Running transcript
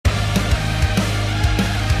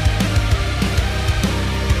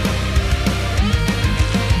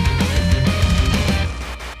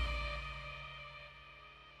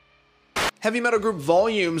Heavy metal group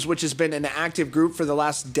Volumes, which has been an active group for the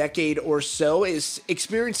last decade or so, is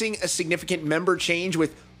experiencing a significant member change,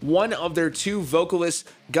 with one of their two vocalists,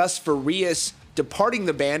 Gus Farias, departing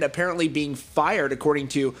the band, apparently being fired, according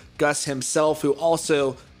to Gus himself, who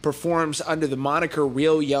also performs under the moniker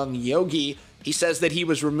Real Yung Yogi. He says that he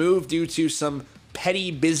was removed due to some petty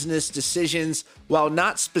business decisions. While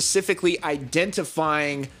not specifically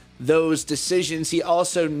identifying those decisions, he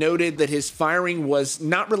also noted that his firing was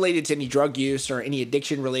not related to any drug use or any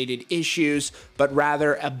addiction-related issues, but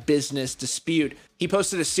rather a business dispute. He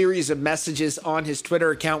posted a series of messages on his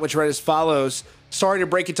Twitter account, which read as follows: "Sorry to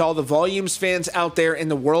break it to all the Volumes fans out there in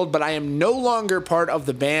the world, but I am no longer part of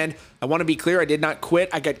the band. I want to be clear, I did not quit.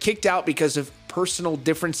 I got kicked out because of personal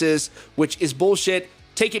differences, which is bullshit.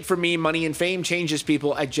 Take it from me, money and fame changes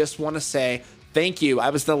people. I just want to say thank you.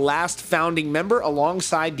 I was the last founding member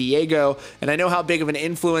alongside Diego, and I know how big of an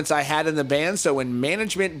influence I had in the band, so when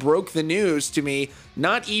management broke the news to me,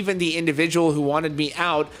 not even the individual who wanted me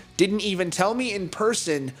out didn't even tell me in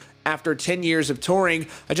person after 10 years of touring.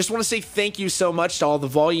 I just want to say thank you so much to all the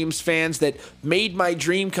Volumes fans that made my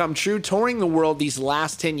dream come true. Touring the world these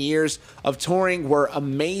last 10 years of touring were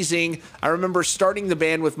amazing. I remember starting the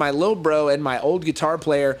band with my little bro and my old guitar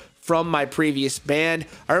player from my previous band.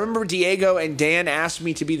 I remember Diego and Dan asked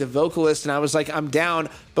me to be the vocalist, and I was like, I'm down,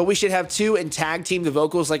 but we should have two and tag team the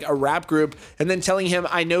vocals like a rap group, and then telling him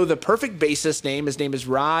I know the perfect bassist name. His name is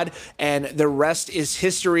Rod, and the rest is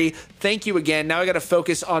history. Thank you again. Now I got to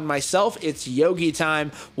focus on myself. It's Yogi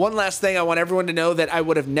time. One last thing, I want everyone to know that I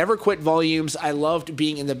would have never quit Volumes. I loved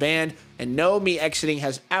being in the band, and no, me exiting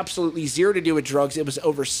has absolutely zero to do with drugs. It was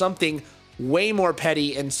over something way more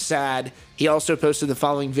petty and sad." He also posted the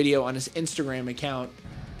following video on his Instagram account.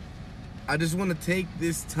 "I just want to take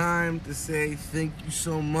this time to say thank you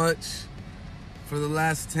so much for the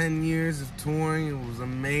last 10 years of touring. It was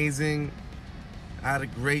amazing. I had a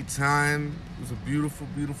great time. It was a beautiful,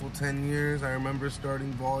 beautiful 10 years. I remember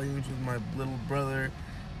starting Volumes with my little brother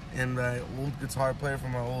and my old guitar player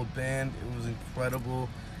from my old band. It was incredible.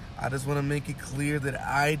 I just want to make it clear that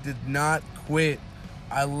I did not quit.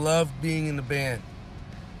 I love being in the band.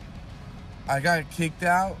 I got kicked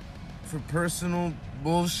out for personal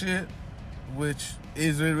bullshit, which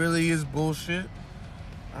it really is bullshit.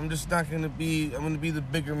 I'm just not gonna be, I'm gonna be the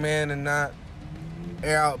bigger man and not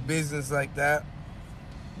air out business like that.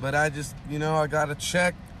 But I just, I got a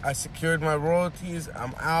check. I secured my royalties.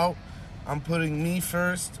 I'm out. I'm putting me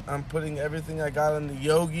first. I'm putting everything I got on the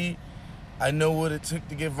Yogi. I know what it took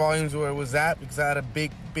to get Volumes where it was at because I had a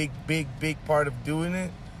big part of doing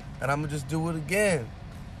it. And I'm going to just do it again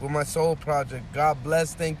with my solo project. God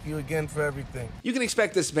bless. Thank you again for everything. You can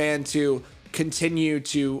expect this band to continue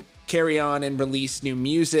to carry on and release new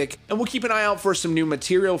music, and we'll keep an eye out for some new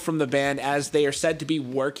material from the band as they are said to be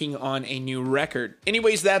working on a new record.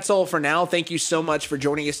 Anyways, that's all for now. Thank you so much for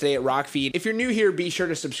joining us today at Rockfeed. If you're new here, be sure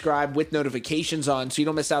to subscribe with notifications on so you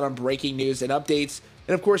don't miss out on breaking news and updates.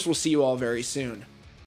 And of course, we'll see you all very soon.